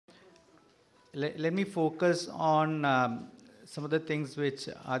let me focus on some of the things which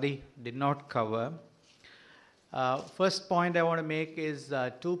Adi did not cover. First point I want to make is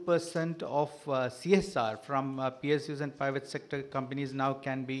 2% of CSR from PSUs and private sector companies now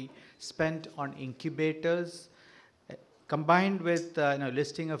can be spent on incubators, combined with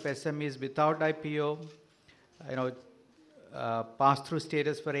listing of SMEs without IPO, pass-through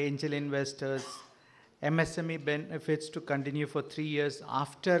status for angel investors, MSME benefits to continue for 3 years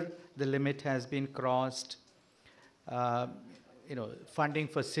after the limit has been crossed, funding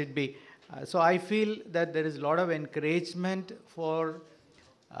for SIDBI. So I feel that there is a lot of encouragement for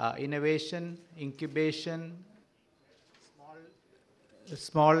innovation, incubation,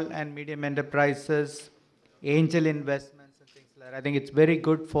 small and medium enterprises, angel investments and things like that. I think it's very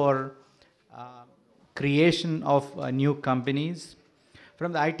good for creation of new companies.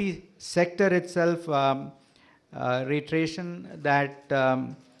 From the IT sector itself, reiteration that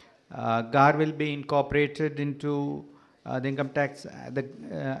GAR will be incorporated into the Income Tax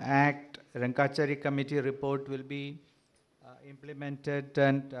Act. Rankachari Committee report will be implemented,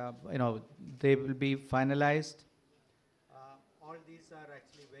 and they will be finalized. All these are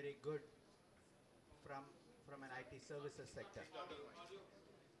actually very good from an IT services sector.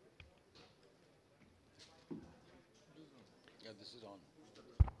 Yeah, this is on.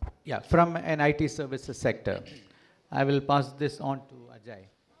 Yeah, from an IT services sector. I will pass this on to Ajay.